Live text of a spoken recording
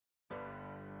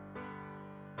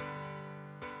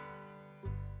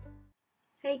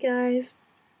Hey guys,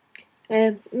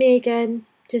 me again,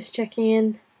 just checking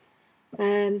in.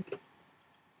 Been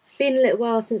a little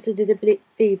while since I did a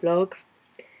Vblog,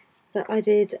 but I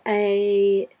did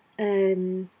a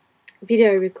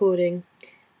video recording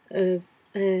of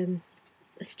a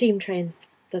steam train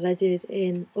that I did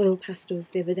in oil pastels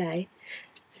the other day.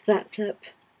 So that's up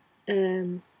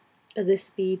as a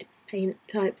speed paint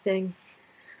type thing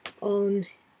on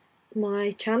my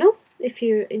channel if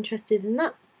you're interested in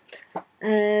that.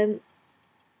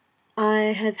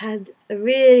 I have had a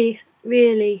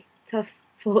really tough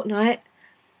fortnight.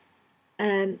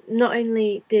 Not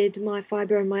only did my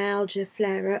fibromyalgia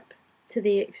flare up to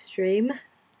the extreme,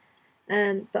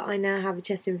 but I now have a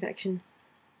chest infection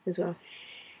as well.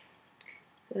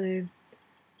 So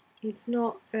it's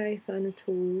not very fun at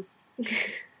all,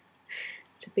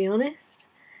 to be honest.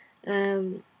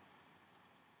 And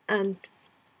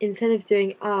instead of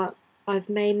doing art, I've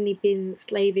mainly been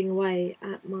slaving away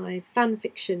at my fan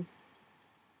fiction.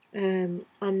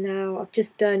 I've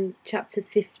just done chapter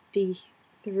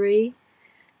 53,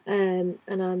 and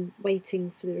I'm waiting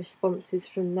for the responses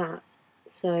from that,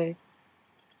 so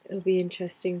it'll be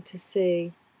interesting to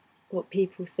see what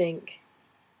people think.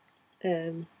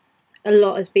 A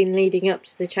lot has been leading up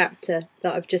to the chapter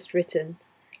that I've just written,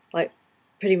 like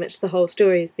pretty much the whole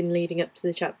story has been leading up to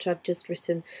the chapter I've just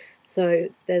written, so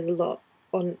there's a lot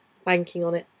on banking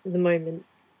on it at the moment.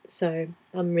 So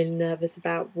I'm really nervous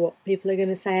about what people are going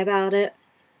to say about it.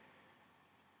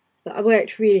 But I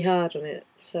worked really hard on it,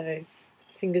 so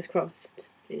fingers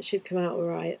crossed it should come out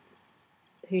alright.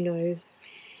 Who knows?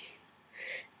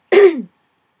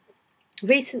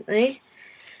 Recently,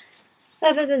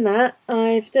 other than that,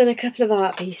 I've done a couple of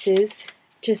art pieces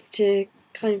just to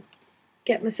kind of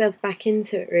get myself back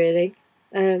into it, really.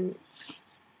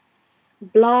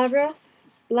 Blaroth,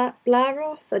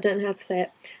 I don't know how to say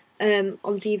it.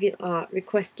 On Deviantart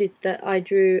requested that I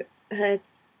drew her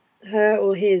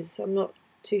or his, I'm not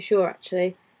too sure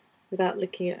actually, without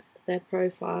looking at their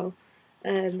profile.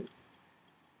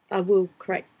 I will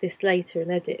correct this later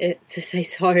and edit it to say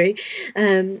sorry.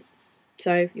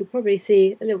 So you'll probably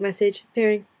see a little message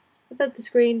appearing above the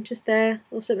screen just there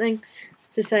or something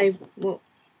to say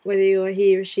whether you're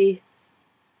he or she.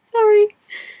 Sorry.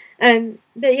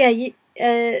 But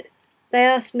yeah, they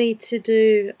asked me to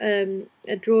do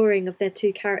a drawing of their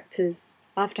two characters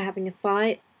after having a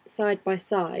fight side by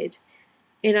side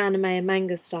in anime and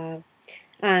manga style,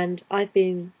 and I've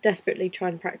been desperately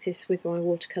trying to practice with my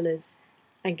watercolours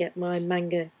and get my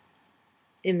manga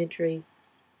imagery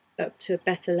up to a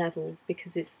better level,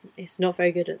 because it's not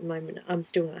very good at the moment. I'm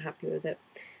still not happy with it.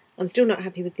 I'm still not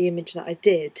happy with the image that I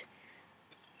did,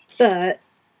 but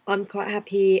I'm quite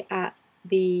happy at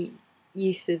the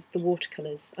use of the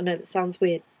watercolours. I know that sounds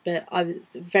weird, but I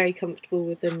was very comfortable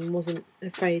with them and wasn't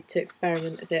afraid to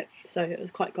experiment a bit, so I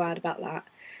was quite glad about that,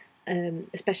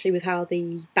 especially with how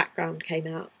the background came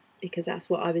out, because that's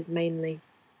what I was mainly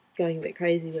going a bit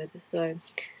crazy with. So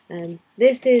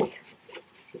this is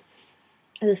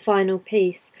the final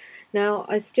piece. Now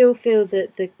I still feel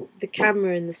that the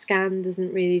camera and the scan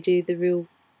doesn't really do the real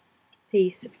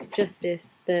piece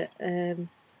justice, but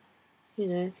you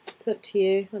know, it's up to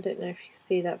you. I don't know if you can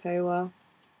see that very well.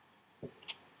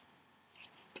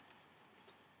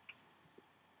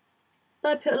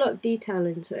 I put a lot of detail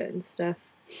into it and stuff.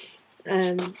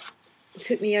 It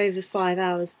took me over 5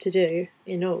 hours to do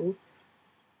in all.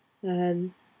 But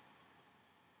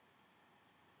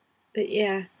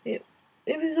yeah, it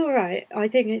was alright. I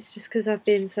think it's just because I've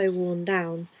been so worn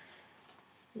down.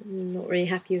 I'm not really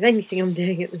happy with anything I'm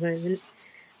doing at the moment.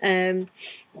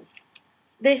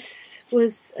 This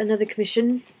was another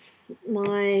commission.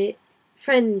 My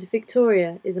friend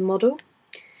Victoria is a model,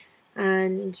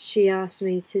 and she asked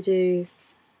me to do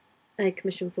a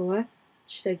commission for her.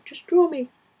 She said, just draw me,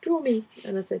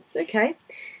 and I said, okay.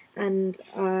 And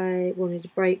I wanted a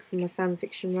break from my fan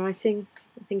fiction writing.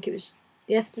 I think it was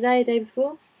yesterday, day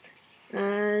before,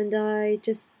 and I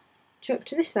just chucked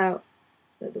this out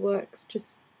at the works.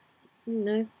 Just, you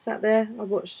know, sat there. I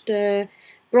watched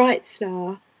Bright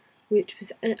Star, which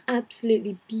was an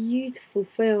absolutely beautiful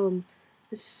film.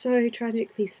 It was so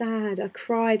tragically sad. I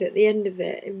cried at the end of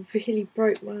it. It really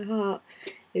broke my heart.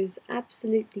 It was an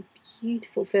absolutely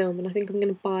beautiful film, and I think I'm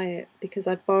going to buy it because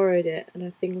I borrowed it, and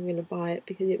I think I'm going to buy it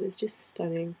because it was just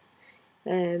stunning.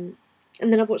 And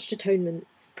then I watched Atonement,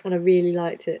 and I really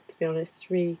liked it, to be honest.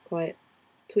 It's really quite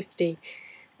twisty.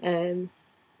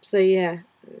 So yeah,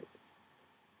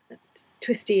 it's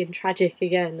twisty and tragic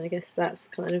again. I guess that's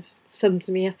kind of sums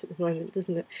me up at the moment,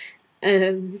 doesn't it?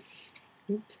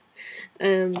 Oops.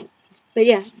 But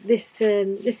yeah, this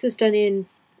was done in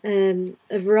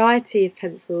a variety of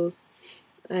pencils.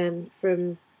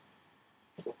 from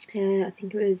I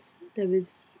think there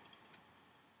was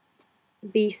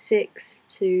B6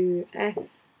 to F.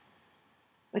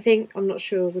 I think, I'm not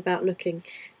sure without looking,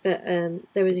 but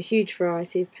there was a huge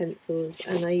variety of pencils,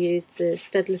 and I used the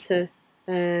Stedleter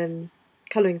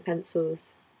colouring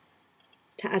pencils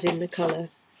to add in the colour.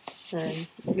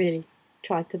 Really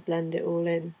tried to blend it all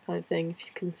in, kind of thing. If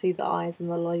you can see the eyes and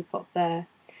the lollipop there.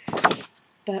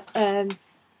 But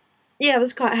yeah, I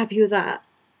was quite happy with that.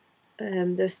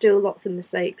 There's still lots of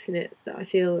mistakes in it that I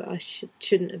feel that I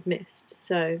shouldn't have missed,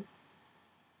 so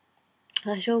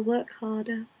I shall work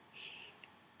harder.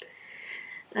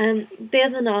 The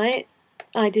other night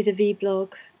I did a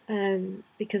vlog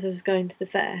because I was going to the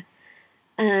fair,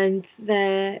 and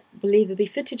there will either be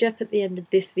footage up at the end of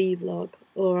this vlog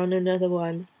or on another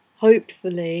one,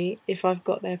 hopefully, if I've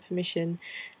got their permission,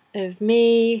 of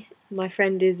me, my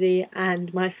friend Izzy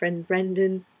and my friend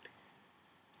Brendan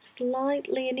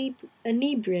slightly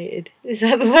inebriated. Is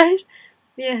that the word?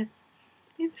 Yeah,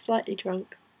 we were slightly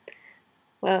drunk.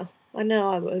 Well, I know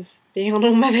I was, being on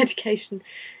all my medication.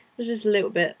 Just a little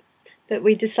bit, but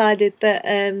we decided that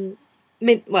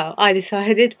I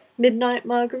decided midnight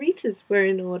margaritas were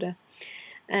in order.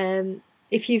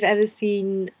 If you've ever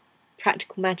seen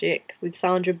Practical Magic with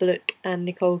Sandra Bullock and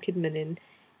Nicole Kidman in,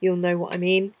 you'll know what I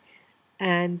mean.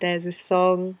 And there's a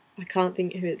song, I can't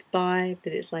think who it's by,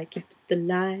 but it's like, you put the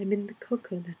lime in the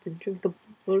coconut and drink a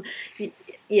bowl.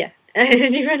 Yeah,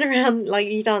 and you run around, like,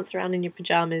 you dance around in your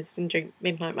pyjamas and drink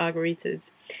midnight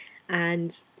margaritas.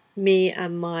 And me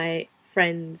and my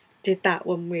friends did that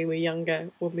when we were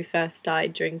younger, when we first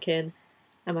started drinking,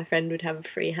 and my friend would have a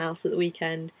free house at the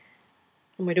weekend,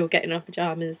 and we'd all get in our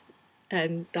pyjamas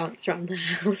and dance around the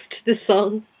house to the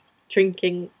song,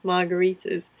 drinking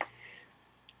margaritas.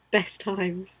 Best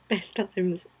times. It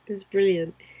was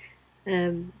brilliant.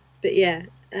 But yeah,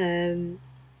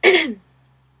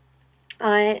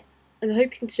 I am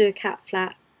hoping to do a cat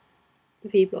flat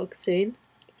vlog soon.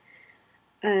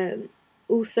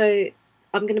 Also,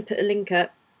 I'm going to put a link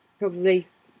up, probably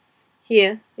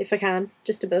here, if I can,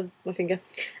 just above my finger,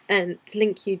 to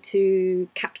link you to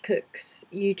Cat Cook's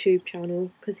YouTube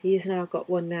channel, because he has now got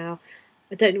one now.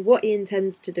 I don't know what he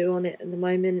intends to do on it at the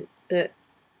moment, but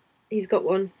he's got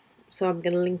one, so I'm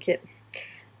going to link it.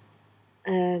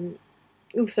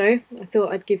 Also, I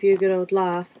thought I'd give you a good old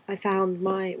laugh. I found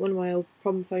one of my old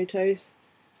prom photos.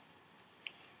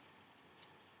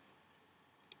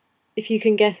 If you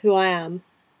can guess who I am,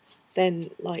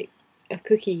 then, like, a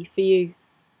cookie for you.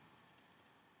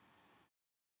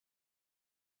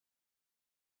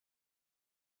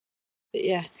 But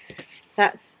yeah,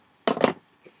 that's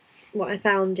what I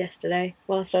found yesterday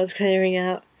whilst I was clearing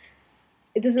out.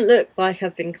 It doesn't look like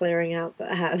I've been clearing out,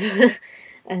 but I have.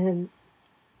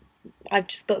 I've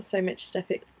just got so much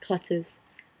stuff, it clutters.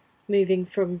 Moving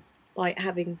from, like,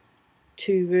 having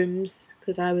 2 rooms,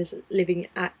 because I was living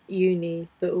at uni,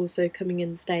 but also coming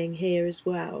and staying here as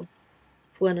well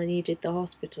for when I needed the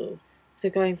hospital. So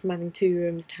going from having 2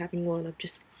 rooms to having 1, I've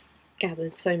just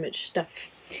gathered so much stuff.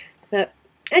 But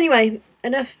anyway,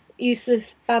 enough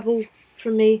useless babble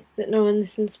from me that no one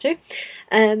listens to.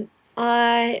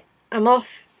 I am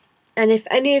off, and if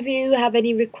any of you have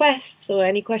any requests or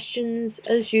any questions,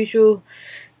 as usual,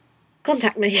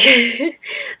 contact me.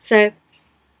 So,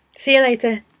 see you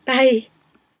later. Bye.